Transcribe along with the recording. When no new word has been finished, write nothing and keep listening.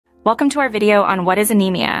Welcome to our video on what is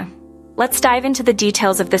anemia. Let's dive into the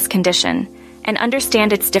details of this condition and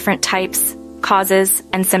understand its different types, causes,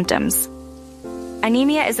 and symptoms.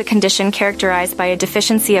 Anemia is a condition characterized by a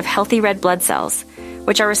deficiency of healthy red blood cells,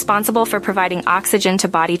 which are responsible for providing oxygen to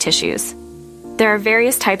body tissues. There are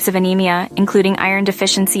various types of anemia, including iron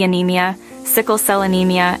deficiency anemia, sickle cell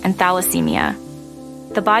anemia, and thalassemia.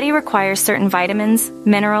 The body requires certain vitamins,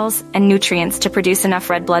 minerals, and nutrients to produce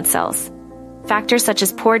enough red blood cells. Factors such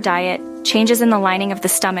as poor diet, changes in the lining of the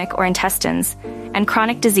stomach or intestines, and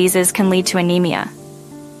chronic diseases can lead to anemia.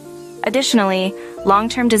 Additionally,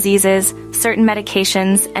 long-term diseases, certain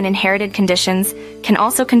medications, and inherited conditions can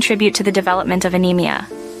also contribute to the development of anemia.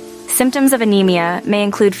 Symptoms of anemia may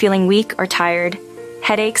include feeling weak or tired,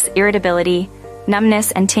 headaches, irritability,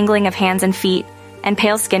 numbness and tingling of hands and feet, and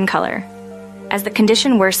pale skin color. As the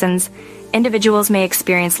condition worsens, individuals may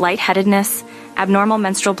experience lightheadedness, abnormal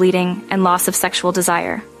menstrual bleeding, and loss of sexual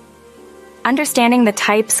desire. Understanding the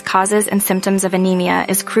types, causes, and symptoms of anemia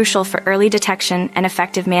is crucial for early detection and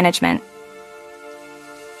effective management.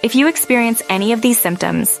 If you experience any of these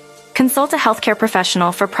symptoms, consult a healthcare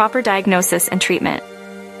professional for proper diagnosis and treatment.